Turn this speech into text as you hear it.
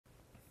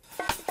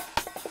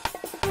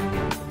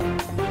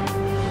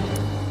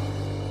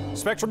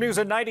Spectrum News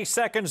in 90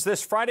 seconds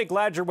this Friday.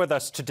 Glad you're with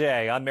us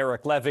today. I'm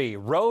Eric Levy.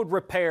 Road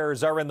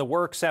repairs are in the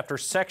works after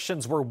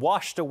sections were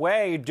washed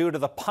away due to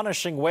the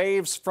punishing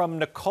waves from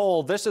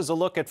Nicole. This is a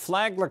look at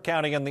Flagler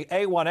County and the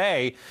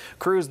A1A.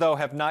 Crews, though,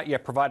 have not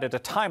yet provided a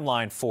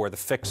timeline for the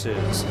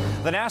fixes.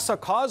 The Nassau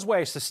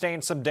Causeway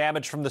sustained some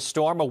damage from the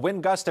storm. A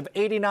wind gust of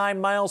 89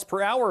 miles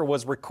per hour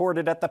was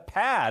recorded at the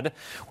pad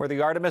where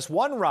the Artemis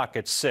 1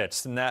 rocket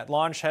sits, and that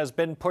launch has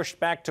been pushed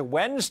back to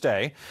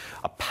Wednesday.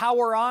 A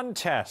power-on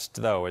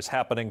test, though, is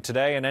happening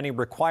today, and any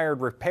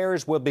required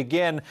repairs will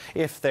begin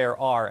if there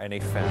are any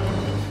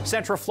found.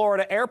 Central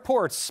Florida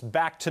airports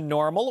back to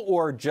normal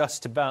or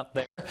just about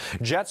there.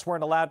 Jets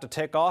weren't allowed to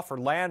take off or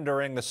land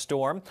during the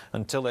storm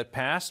until it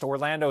passed.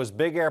 Orlando's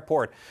big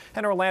airport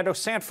and Orlando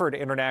Sanford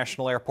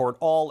International Airport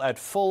all at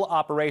full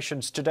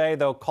operations today,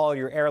 though call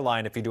your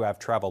airline if you do have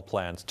travel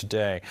plans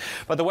today.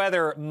 But the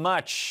weather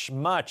much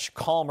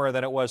calmer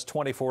than it was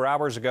 24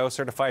 hours ago.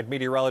 Certified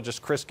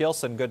meteorologist Chris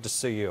Gilson, good to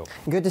see you.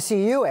 Good to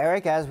see you,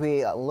 Eric. As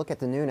we look at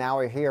the noon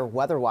hour here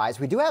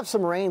weather-wise, we do have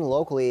some rain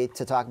locally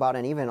to talk about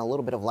and even a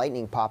little bit of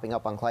lightning popping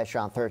up on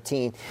Clystron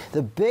 13.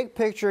 The big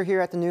picture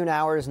here at the noon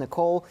hour is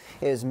Nicole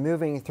is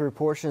moving through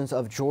portions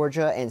of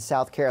Georgia and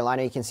South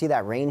Carolina. You can see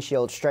that rain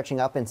shield stretching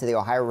up into the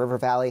Ohio River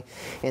Valley,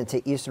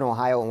 into eastern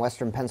Ohio and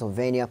western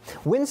Pennsylvania.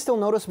 Winds still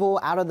noticeable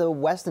out of the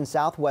west and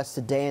southwest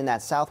today in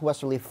that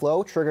southwesterly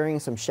flow, triggering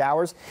some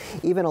showers,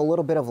 even a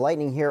little bit of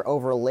lightning here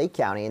over Lake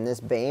County in this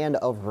band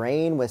of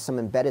rain with some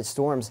embedded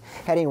storms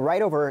heading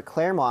right over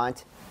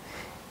Claremont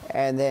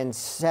and then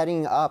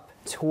setting up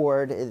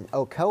toward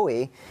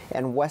Ocoee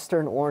and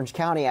western Orange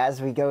County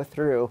as we go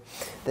through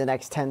the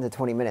next 10 to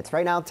 20 minutes.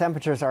 Right now,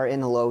 temperatures are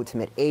in the low to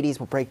mid 80s.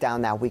 We'll break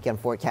down that weekend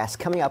forecast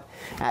coming up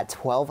at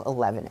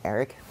 12:11.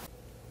 Eric.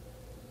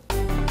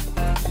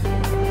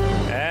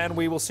 And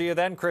we will see you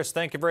then, Chris.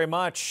 Thank you very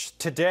much.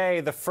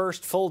 Today, the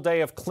first full day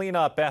of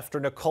cleanup after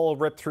Nicole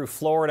ripped through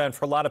Florida. And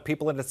for a lot of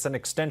people, it's an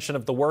extension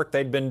of the work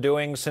they'd been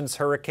doing since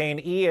Hurricane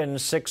Ian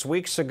 6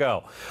 weeks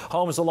ago.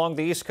 Homes along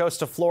the east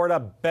coast of Florida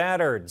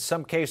battered,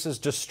 some cases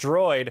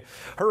destroyed.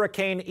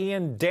 Hurricane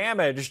Ian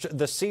damaged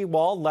the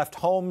seawall, left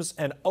homes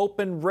an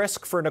open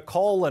risk for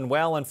Nicole. And,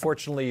 well,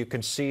 unfortunately, you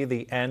can see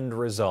the end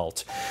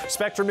result.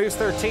 Spectrum News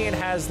 13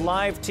 has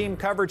live team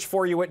coverage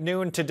for you at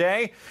noon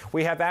today.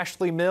 We have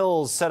Ashley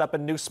Mills set up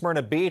in New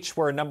Smyrna Beach,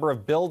 where a number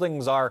of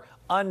buildings are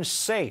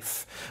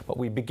unsafe. But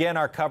we begin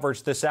our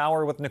coverage this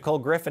hour with Nicole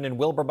Griffin in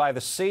Wilbur by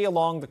the Sea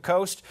along the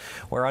coast,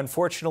 where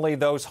unfortunately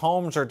those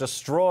homes are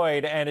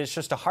destroyed, and it's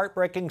just a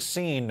heartbreaking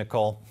scene,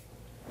 Nicole.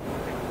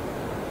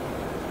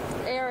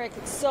 Eric,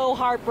 so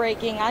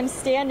heartbreaking. I'm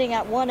standing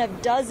at one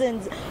of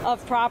dozens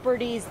of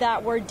properties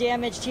that were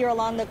damaged here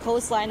along the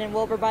coastline in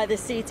Wilbur by the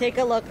Sea. Take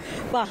a look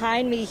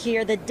behind me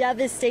here. The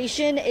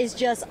devastation is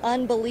just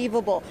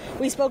unbelievable.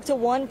 We spoke to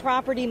one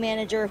property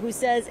manager who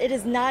says it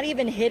has not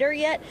even hit her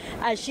yet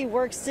as she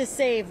works to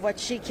save what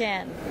she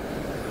can.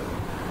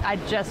 I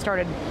just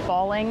started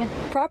bawling.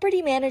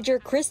 Property manager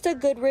Krista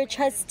Goodrich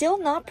has still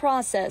not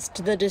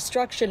processed the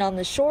destruction on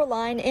the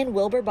shoreline in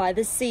Wilbur by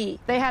the Sea.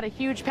 They had a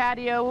huge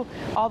patio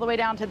all the way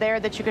down to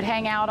there that you could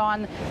hang out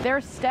on. Their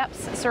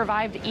steps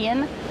survived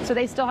Ian, so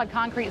they still had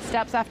concrete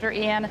steps after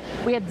Ian.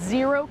 We had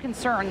zero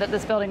concern that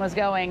this building was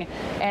going,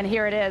 and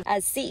here it is.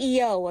 As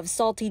CEO of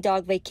Salty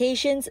Dog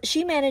Vacations,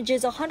 she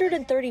manages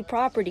 130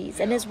 properties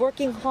and is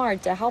working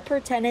hard to help her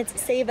tenants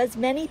save as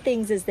many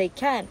things as they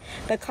can.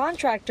 The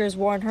contractors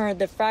warn her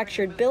the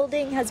fractured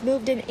building has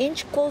moved an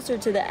inch closer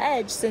to the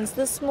edge since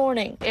this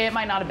morning. It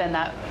might not have been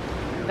that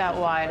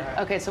wide.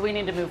 Okay, so we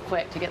need to move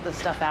quick to get this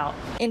stuff out.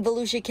 In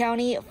Volusia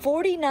County,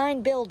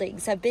 49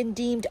 buildings have been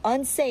deemed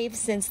unsafe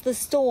since the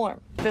storm.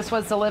 This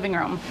was the living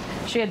room.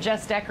 She had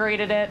just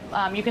decorated it.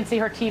 You can see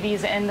her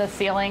TVs in the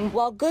ceiling.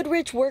 While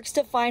Goodrich works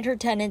to find her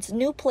tenants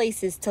new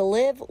places to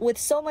live, with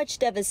so much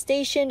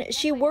devastation,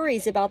 she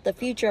worries about the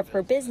future of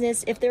her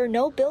business if there are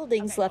no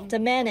buildings left to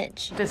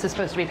manage. This is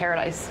supposed to be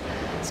paradise.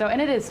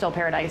 And it is still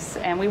paradise,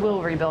 and we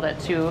will rebuild it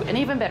to an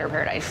even better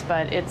paradise,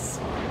 but it's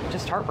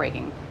just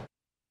heartbreaking.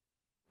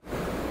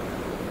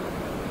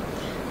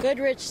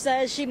 Goodrich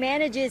says she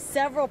manages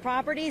several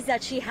properties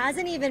that she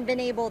hasn't even been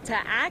able to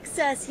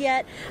access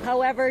yet.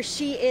 However,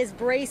 she is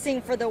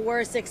bracing for the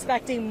worst,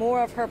 expecting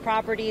more of her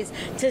properties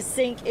to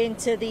sink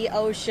into the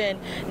ocean.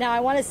 Now, I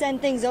want to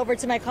send things over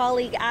to my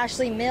colleague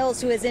Ashley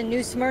Mills, who is in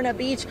New Smyrna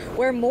Beach,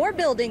 where more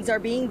buildings are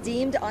being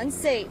deemed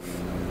unsafe.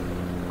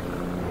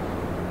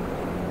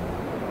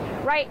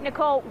 Right,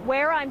 Nicole,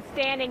 where I'm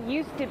standing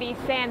used to be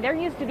sand. There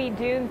used to be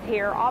dunes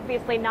here.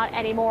 Obviously not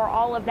anymore.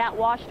 All of that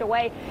washed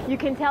away. You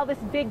can tell this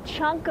big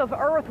chunk of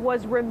earth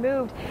was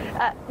removed.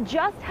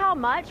 Just how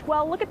much?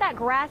 Well, look at that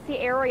grassy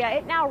area.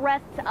 It now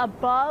rests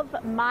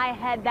above my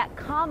head, that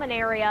common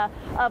area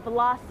of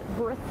Las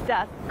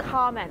Bristas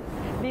Commons.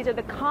 These are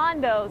the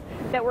condos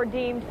that were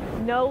deemed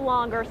no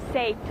longer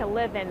safe to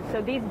live in.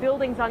 So these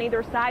buildings on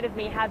either side of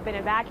me have been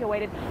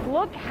evacuated.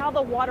 Look how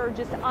the water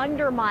just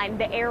undermined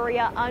the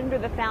area under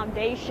the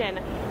foundation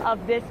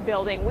of this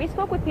building. We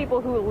spoke with people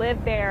who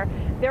live there.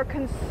 They're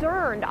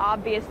concerned,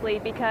 obviously,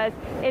 because,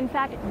 in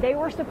fact, they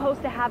were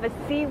supposed to have a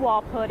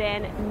seawall put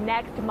in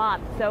next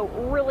month. So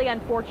really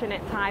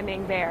unfortunate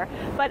timing there.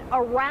 But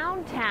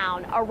around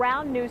town,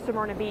 around New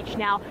Smyrna Beach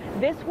now,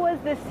 this was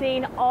the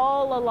scene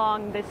all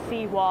along the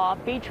seawall.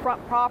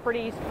 Beachfront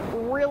properties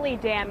really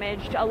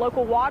damaged. A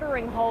local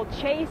watering hole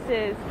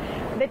chases.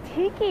 The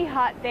tiki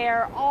hut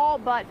there all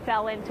but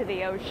fell into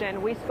the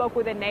ocean. We spoke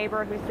with a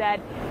neighbor who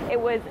said it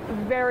was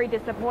very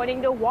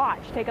disappointing to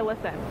watch. Take a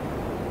listen.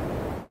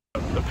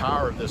 The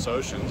power of this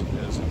ocean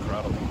is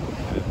incredible.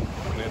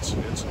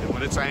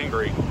 When it's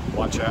angry,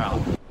 watch out.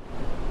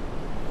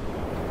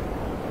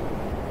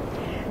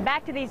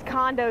 Back to these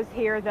condos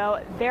here,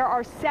 though, there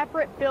are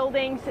separate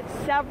buildings,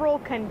 several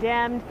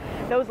condemned.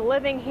 Those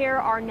living here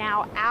are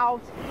now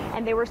out,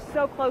 and they were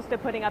so close to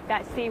putting up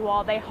that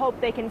seawall. They hope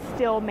they can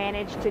still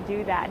manage to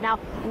do that. Now,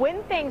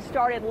 when things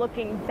started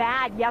looking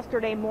bad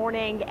yesterday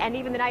morning and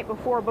even the night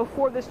before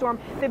the storm,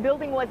 the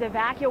building was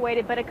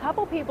evacuated, but a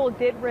couple people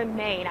did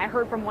remain. I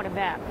heard from one of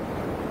them.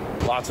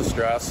 Lots of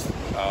stress,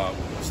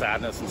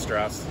 sadness and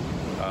stress.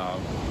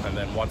 And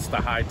then once the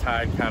high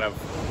tide kind of,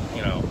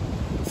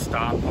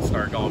 stopped and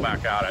started going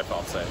back out, I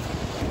felt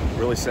safe.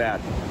 Really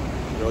sad,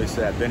 really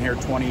sad. Been here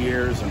 20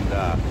 years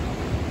and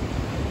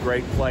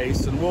great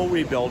place, and we'll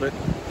rebuild it.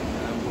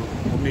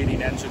 And we're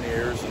meeting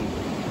engineers and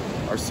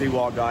our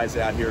seawall guys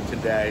out here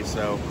today,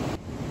 so.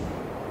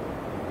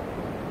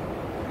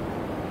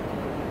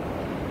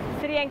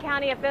 City and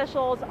county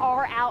officials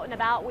are out and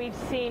about. We've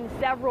seen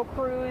several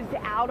crews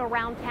out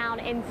around town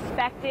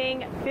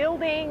inspecting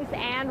buildings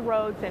and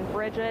roads and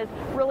bridges,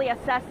 really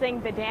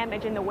assessing the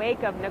damage in the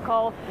wake of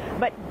Nicole.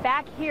 But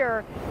back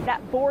here,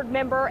 that board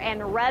member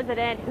and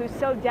resident who's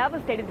so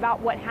devastated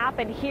about what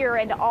happened here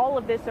and all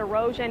of this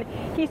erosion,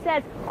 he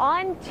says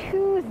on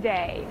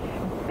Tuesday,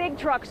 big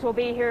trucks will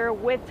be here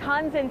with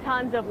tons and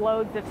tons of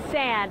loads of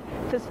sand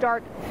to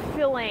start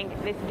filling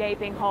this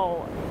gaping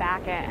hole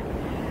back in.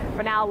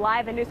 For now,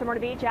 live in New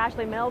Smyrna Beach,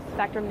 Ashley Mills,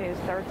 Spectrum News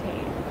 13.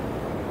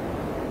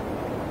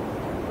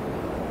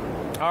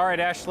 All right,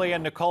 Ashley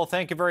and Nicole,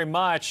 thank you very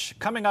much.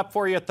 Coming up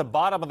for you at the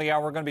bottom of the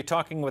hour, we're going to be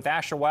talking with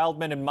Asher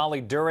Wildman and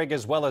Molly Durig,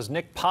 as well as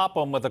Nick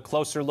Popham, with a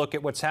closer look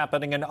at what's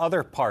happening in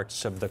other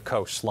parts of the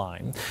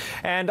coastline.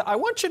 And I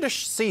want you to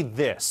see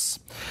this.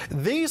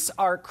 These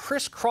are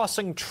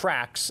crisscrossing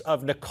tracks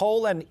of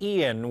Nicole and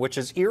Ian, which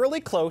is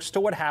eerily close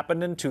to what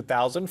happened in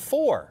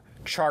 2004.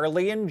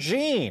 Charlie and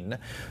Jean.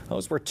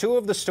 Those were two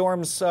of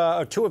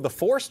the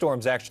four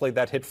storms, actually,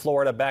 that hit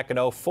Florida back in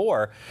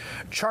 2004.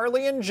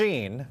 Charlie and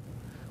Jean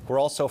were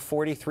also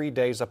 43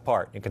 days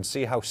apart. You can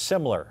see how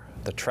similar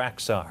the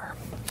tracks are.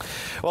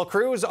 Well,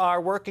 crews are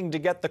working to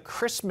get the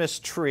Christmas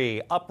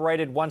tree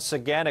uprighted once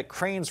again at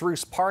Cranes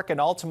Roost Park in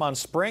Altamont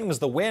Springs.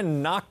 The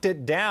wind knocked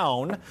it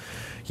down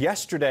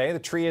yesterday. The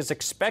tree is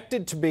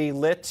expected to be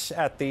lit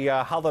at the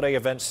holiday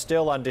event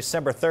still on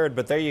December 3rd,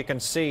 but there you can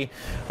see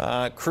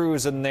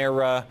crews in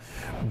their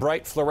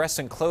bright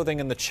fluorescent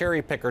clothing and the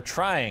cherry picker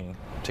trying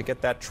to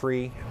get that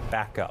tree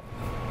back up.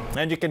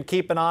 And you can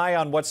keep an eye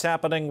on what's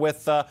happening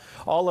with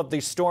all of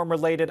these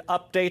storm-related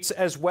updates,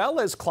 as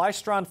well as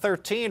Klystron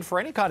 13 for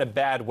any kind of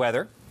bad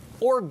weather,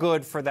 or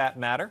good for that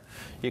matter.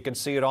 You can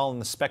see it all in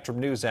the Spectrum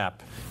News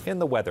app in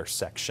the weather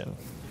section.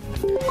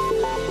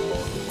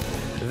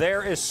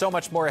 There is so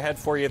much more ahead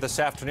for you this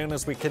afternoon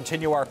as we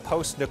continue our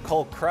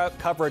post-Nicole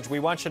coverage. We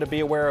want you to be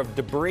aware of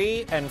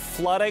debris and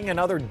flooding and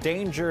other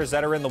dangers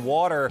that are in the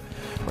water.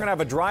 We're going to have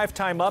a drive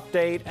time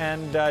update,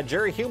 and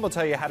Jerry Hume will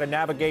tell you how to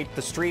navigate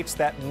the streets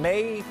that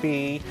may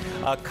be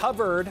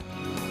covered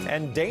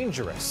and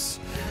dangerous.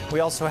 We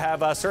also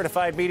have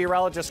certified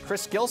meteorologist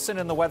Chris Gilson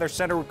in the Weather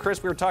Center.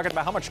 Chris, we were talking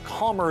about how much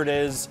calmer it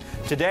is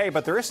today,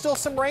 but there is still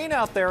some rain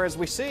out there, as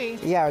we see.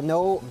 Yeah,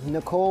 no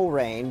Nicole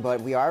rain, but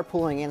we are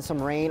pulling in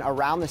some rain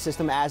around the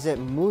system as it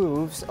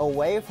moves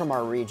away from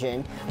our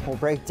region. We'll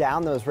break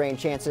down those rain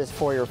chances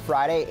for your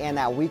Friday and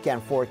that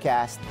weekend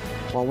forecast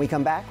when we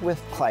come back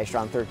with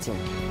Klystron 13.